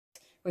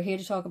We're here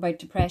to talk about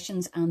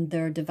depressions and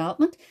their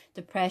development.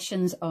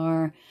 Depressions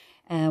are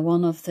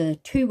one of the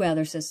two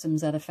weather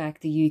systems that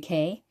affect the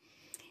UK.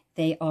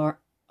 They are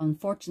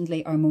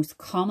unfortunately our most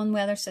common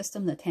weather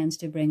system that tends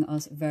to bring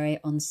us very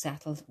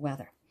unsettled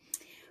weather.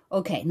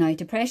 Okay, now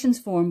depressions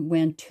form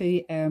when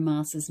two air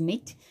masses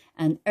meet.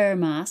 An air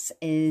mass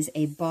is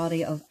a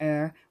body of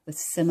air with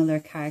similar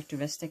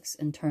characteristics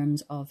in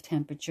terms of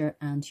temperature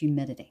and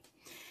humidity.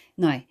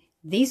 Now,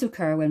 these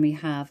occur when we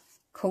have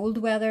cold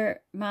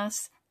weather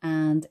mass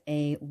and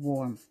a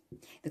warm.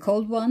 The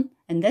cold one,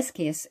 in this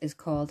case, is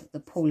called the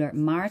polar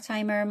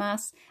maritime air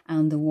mass,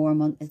 and the warm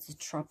one is the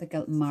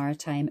tropical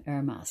maritime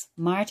air mass.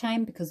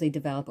 Maritime because they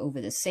develop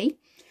over the sea,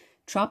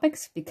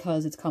 tropics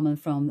because it's coming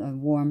from the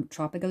warm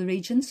tropical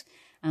regions,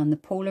 and the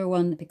polar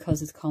one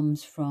because it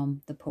comes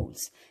from the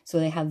poles.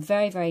 So they have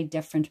very, very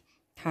different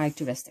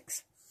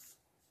characteristics.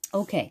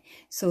 Okay,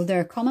 so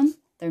they're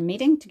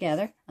meeting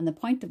together, and the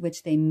point at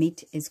which they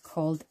meet is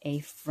called a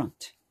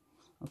front.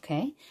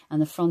 Okay,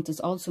 and the front is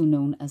also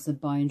known as the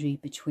boundary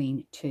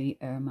between two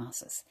air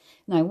masses.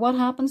 Now, what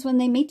happens when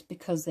they meet?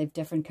 Because they have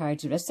different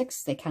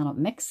characteristics, they cannot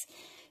mix.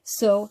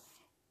 So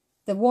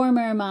the warm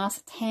air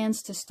mass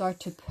tends to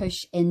start to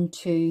push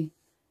into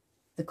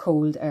the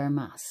cold air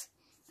mass,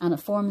 and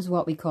it forms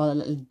what we call a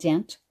little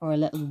dent or a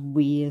little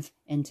wave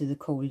into the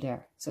cold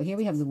air. So here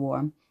we have the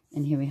warm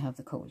and here we have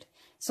the cold.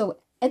 So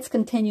it's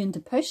continuing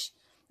to push,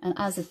 and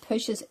as it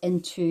pushes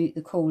into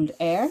the cold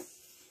air,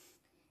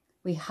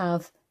 we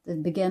have the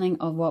beginning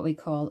of what we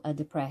call a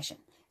depression.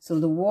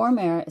 So the warm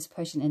air is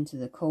pushing into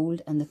the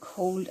cold, and the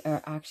cold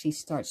air actually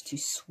starts to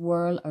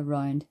swirl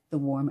around the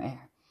warm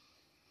air.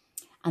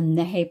 And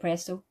hey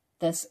presto,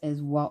 this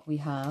is what we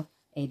have,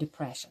 a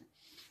depression.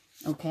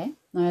 Okay,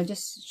 now I'll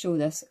just show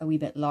this a wee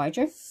bit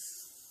larger.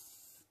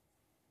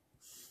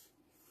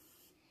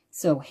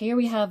 So here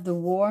we have the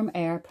warm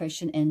air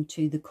pushing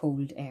into the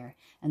cold air,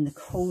 and the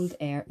cold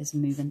air is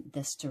moving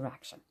this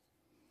direction.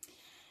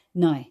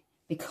 Now,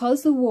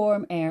 because the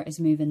warm air is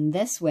moving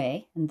this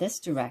way, in this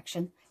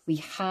direction, we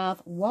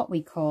have what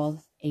we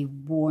call a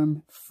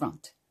warm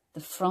front, the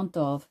front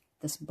of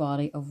this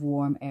body of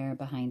warm air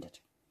behind it.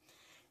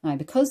 Now,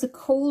 because the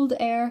cold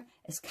air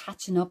is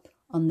catching up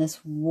on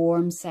this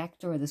warm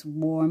sector, or this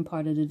warm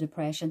part of the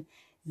depression,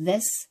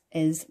 this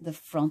is the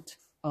front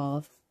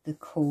of the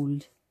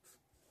cold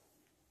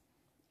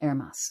air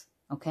mass,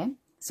 okay?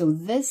 So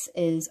this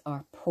is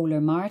our polar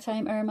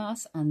maritime air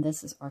mass, and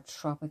this is our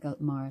tropical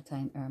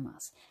maritime air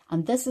mass.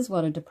 And this is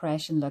what a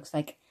depression looks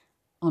like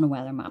on a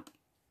weather map,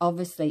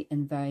 obviously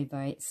in very,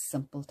 very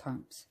simple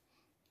terms.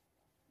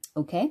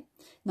 Okay,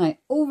 now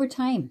over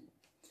time,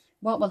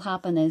 what will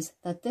happen is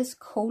that this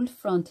cold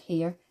front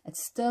here,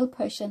 it's still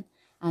pushing,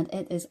 and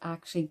it is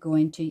actually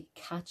going to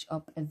catch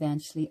up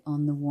eventually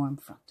on the warm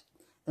front.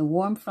 The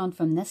warm front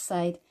from this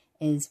side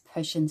is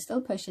pushing,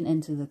 still pushing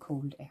into the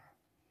cold air.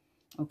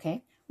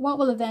 Okay. What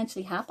will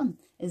eventually happen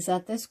is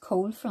that this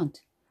cold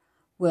front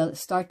will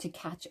start to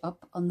catch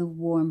up on the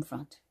warm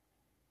front,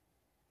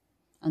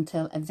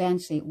 until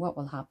eventually what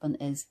will happen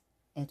is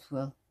it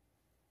will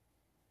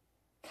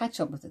catch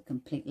up with it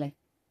completely,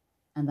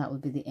 and that will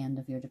be the end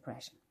of your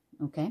depression.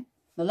 Okay,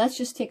 now let's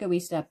just take a wee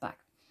step back.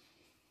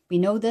 We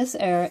know this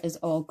air is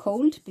all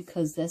cold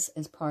because this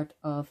is part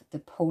of the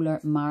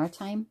polar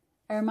maritime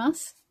air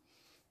mass.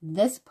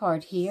 This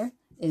part here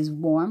is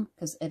warm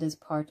because it is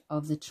part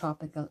of the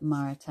tropical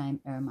maritime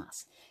air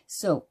mass.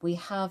 So we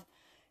have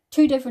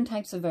two different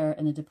types of air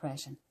in a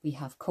depression. We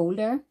have cold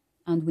air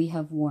and we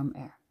have warm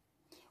air.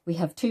 We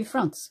have two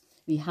fronts.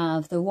 We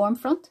have the warm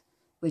front,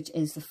 which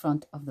is the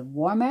front of the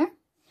warm air,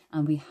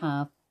 and we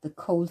have the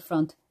cold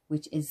front,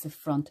 which is the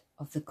front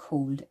of the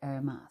cold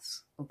air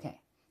mass.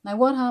 Okay, now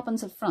what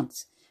happens at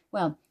fronts?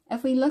 Well,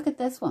 if we look at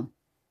this one,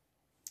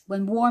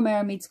 when warm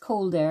air meets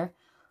cold air,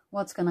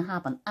 what's going to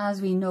happen?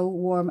 As we know,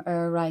 warm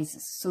air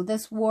rises. So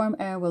this warm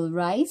air will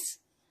rise,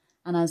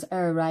 and as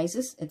air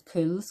rises, it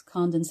cools,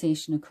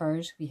 condensation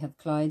occurs, we have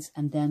clouds,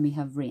 and then we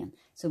have rain.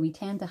 So we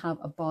tend to have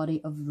a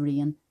body of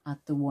rain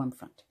at the warm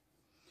front.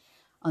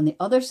 On the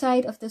other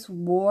side of this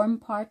warm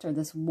part, or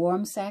this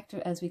warm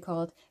sector as we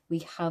call it,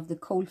 we have the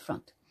cold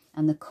front.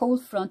 And the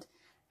cold front,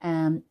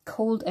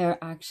 cold air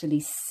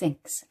actually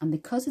sinks. And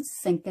because it's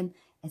sinking,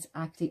 it's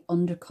actually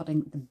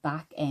undercutting the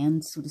back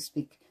end, so to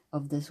speak,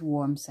 of this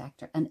warm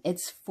sector, and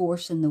it's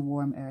forcing the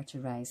warm air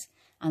to rise.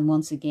 And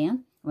once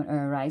again, when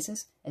air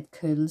rises, it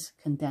cools,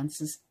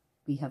 condenses,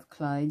 we have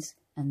clouds,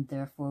 and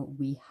therefore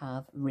we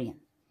have rain.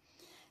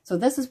 So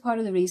this is part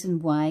of the reason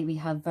why we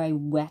have very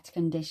wet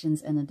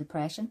conditions in a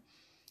depression,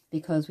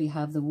 because we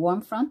have the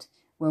warm front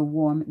where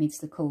warm meets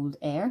the cold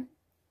air.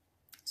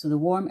 So the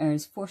warm air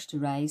is forced to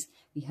rise,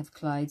 we have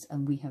clouds,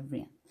 and we have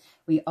rain.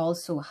 We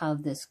also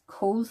have this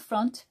cold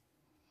front,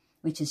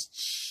 which is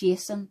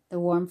chasing the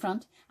warm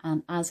front,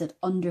 and as it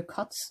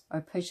undercuts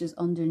or pushes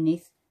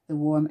underneath the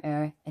warm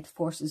air, it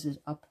forces it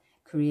up,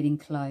 creating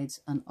clouds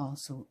and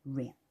also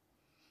rain.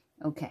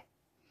 Okay,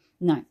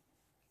 now,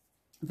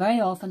 very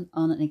often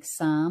on an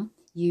exam,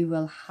 you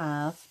will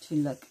have to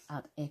look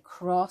at a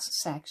cross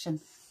section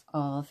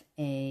of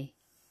a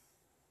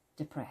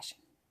depression.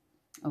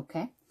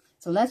 Okay,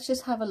 so let's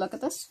just have a look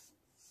at this.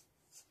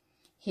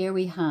 Here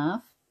we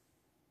have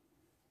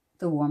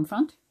the warm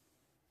front.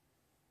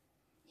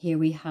 Here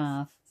we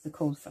have the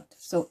cold front.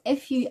 So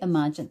if you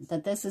imagine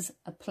that this is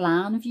a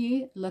plan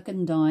view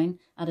looking down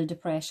at a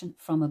depression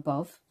from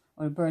above,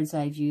 or a bird's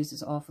eye view as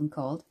it's often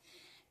called,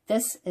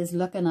 this is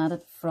looking at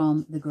it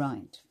from the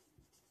ground.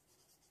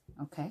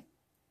 Okay,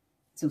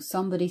 so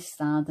somebody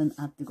standing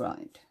at the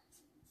ground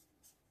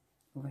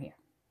over here.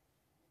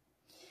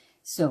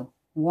 So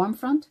warm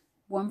front,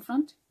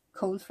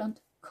 cold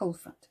front, cold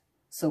front.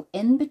 So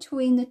in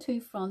between the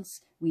two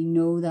fronts, we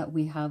know that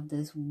we have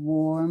this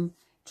warm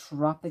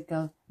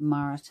tropical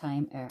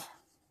maritime air.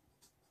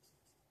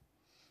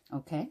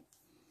 Okay,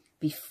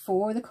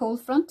 before the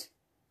cold front,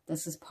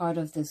 this is part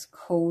of this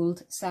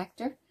cold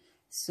sector.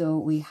 So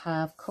we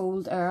have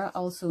cold air,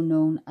 also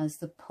known as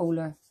the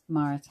polar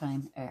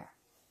maritime air.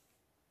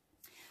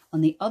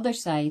 On the other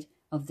side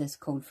of this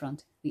cold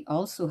front, we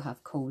also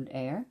have cold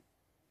air,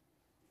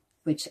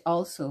 which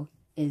also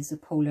is the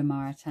polar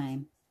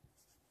maritime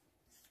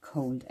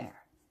cold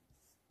air.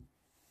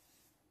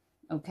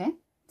 Okay,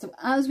 so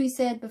as we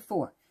said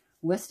before,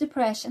 with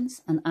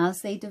depressions and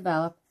as they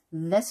develop,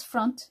 this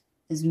front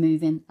is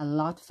moving a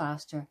lot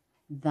faster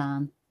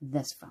than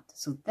this front.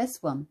 So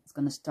this one is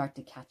going to start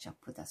to catch up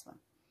with this one.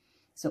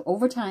 So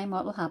over time,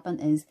 what will happen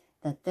is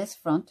that this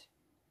front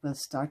will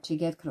start to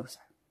get closer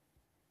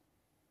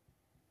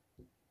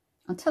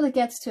until it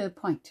gets to a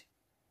point,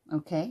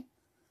 okay,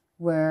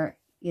 where,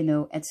 you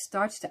know, it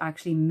starts to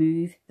actually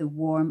move the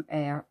warm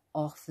air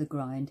off the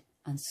ground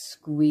and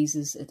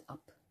squeezes it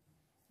up.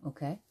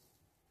 Okay.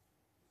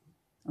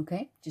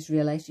 Okay, just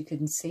realized you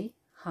couldn't see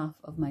half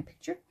of my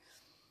picture.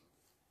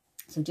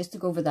 So just to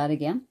go over that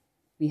again,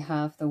 we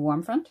have the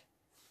warm front,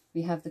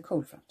 we have the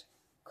cold front.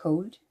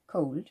 Cold,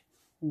 cold,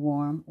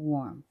 warm,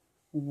 warm.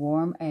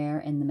 Warm air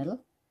in the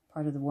middle,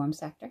 part of the warm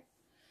sector.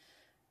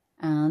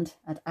 And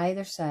at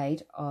either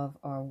side of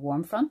our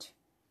warm front,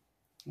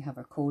 we have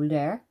our cold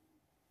air.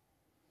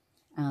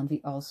 And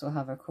we also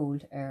have our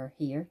cold air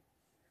here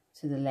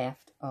to the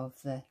left of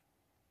the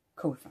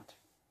cold front.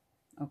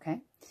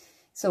 Okay,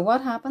 so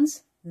what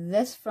happens?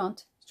 This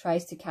front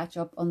tries to catch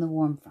up on the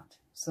warm front.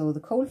 So the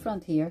cold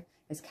front here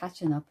is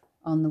catching up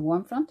on the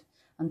warm front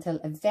until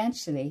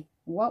eventually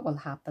what will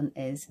happen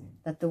is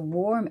that the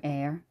warm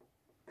air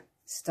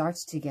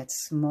starts to get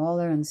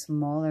smaller and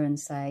smaller in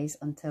size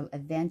until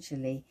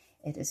eventually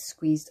it is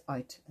squeezed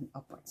out and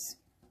upwards.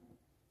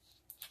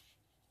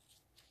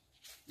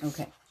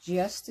 Okay,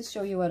 just to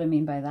show you what I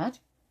mean by that.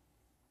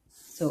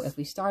 So if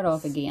we start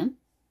off again,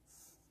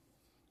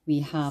 we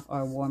have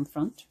our warm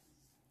front,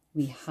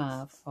 we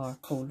have our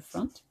cold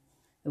front.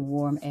 The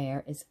warm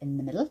air is in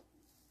the middle.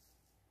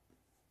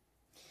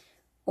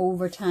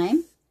 Over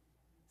time,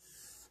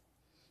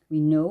 we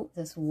know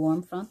this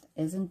warm front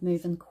isn't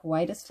moving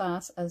quite as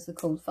fast as the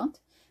cold front.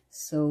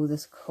 So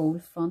this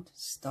cold front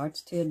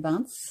starts to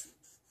advance.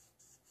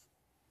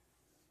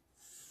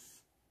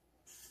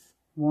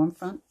 Warm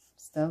front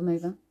still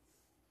moving.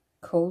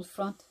 Cold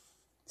front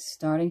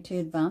starting to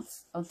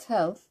advance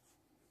until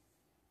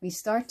we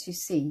start to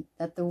see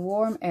that the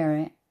warm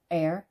air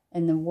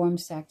in the warm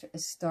sector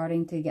is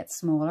starting to get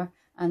smaller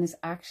and is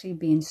actually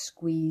being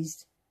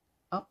squeezed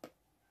up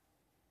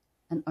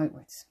and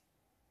outwards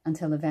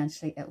until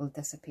eventually it will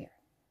disappear.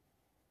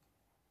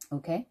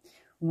 Okay,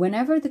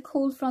 whenever the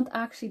cold front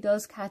actually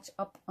does catch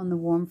up on the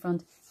warm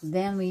front,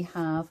 then we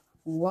have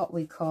what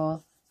we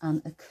call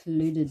an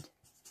occluded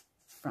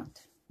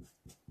front.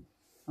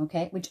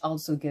 Okay, which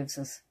also gives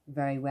us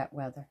very wet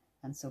weather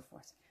and so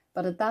forth.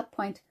 But at that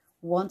point,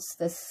 once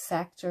this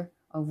sector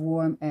of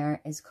warm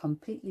air is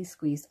completely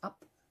squeezed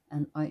up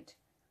and out,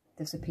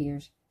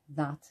 disappears,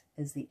 that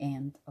is the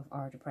end of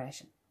our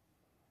depression.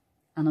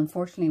 And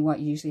unfortunately, what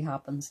usually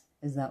happens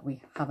is that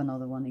we have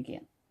another one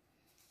again.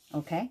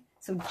 Okay,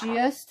 so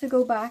just to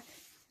go back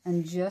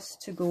and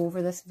just to go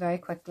over this very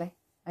quickly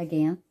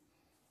again.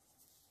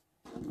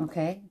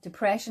 Okay,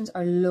 depressions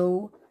are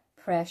low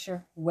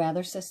pressure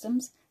weather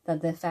systems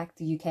that affect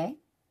the UK.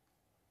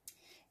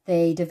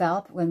 They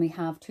develop when we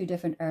have two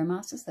different air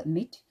masses that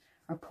meet.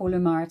 Our polar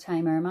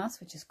maritime air mass,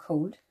 which is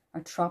cold,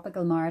 our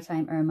tropical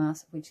maritime air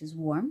mass, which is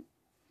warm.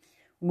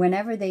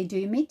 Whenever they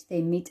do meet,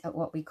 they meet at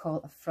what we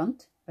call a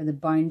front, or the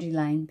boundary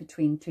line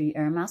between two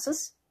air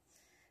masses.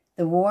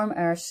 The warm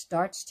air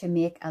starts to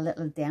make a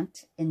little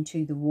dent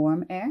into the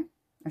warm air,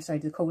 or sorry,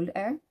 the cold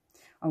air,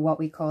 or what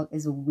we call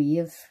is a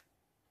wave.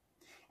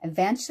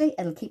 Eventually,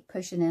 it'll keep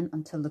pushing in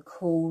until the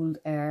cold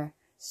air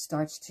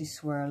starts to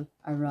swirl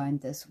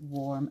around this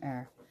warm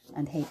air.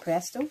 And hey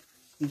presto,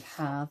 we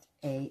have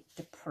a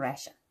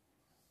depression.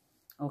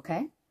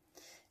 Okay,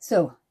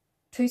 so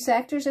two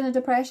sectors in a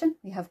depression.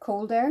 We have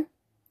cold air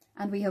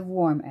and we have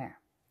warm air.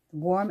 The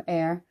warm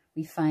air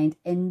we find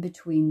in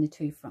between the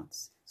two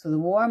fronts. So the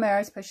warm air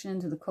is pushing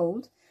into the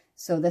cold.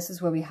 So this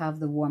is where we have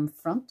the warm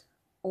front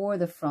or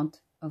the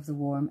front of the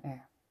warm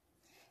air.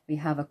 We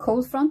have a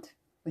cold front,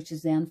 which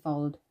is then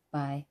followed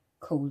by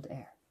cold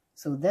air.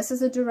 So this is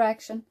the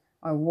direction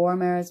our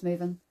warm air is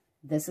moving.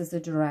 This is the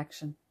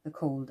direction the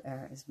cold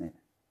air is moving.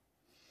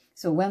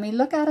 So when we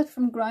look at it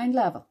from ground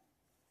level,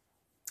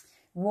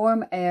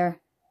 warm air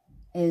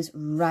is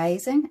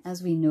rising,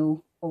 as we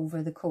know,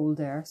 over the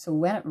cold air. So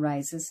when it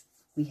rises,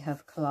 we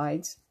have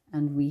clouds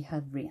and we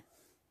have rain.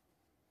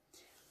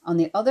 On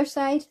the other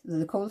side,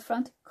 the cold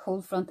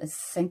front is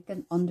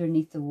sinking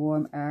underneath the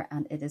warm air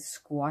and it is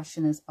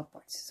squashing us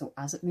upwards. So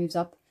as it moves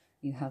up,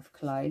 you have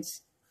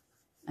clouds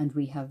and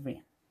we have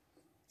rain.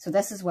 So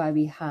this is why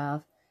we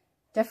have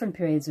different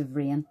periods of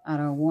rain at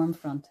our warm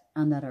front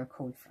and at our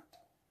cold front.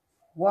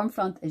 Warm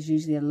front is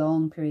usually a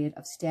long period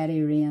of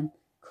steady rain.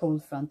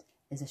 Cold front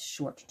is a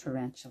short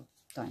torrential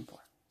downpour.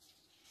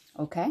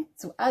 Okay,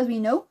 so as we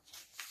know,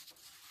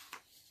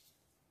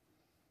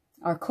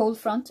 our cold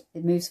front,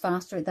 it moves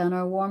faster than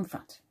our warm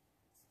front.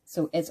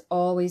 So it's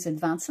always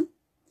advancing.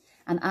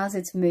 And as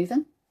it's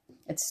moving,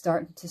 it's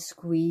starting to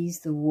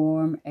squeeze the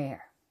warm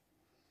air.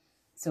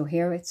 So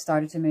here it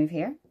started to move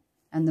here.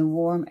 And the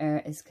warm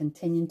air is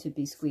continuing to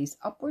be squeezed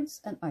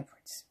upwards and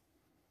outwards.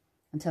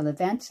 Until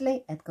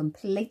eventually it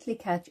completely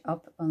catch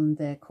up on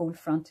the cold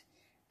front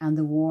and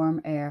the warm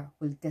air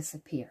will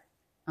disappear.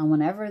 And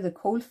whenever the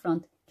cold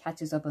front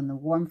catches up on the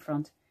warm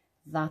front,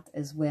 that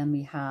is when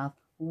we have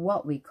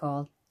what we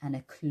call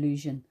an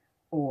occlusion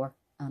or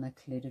an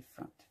occluded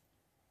front.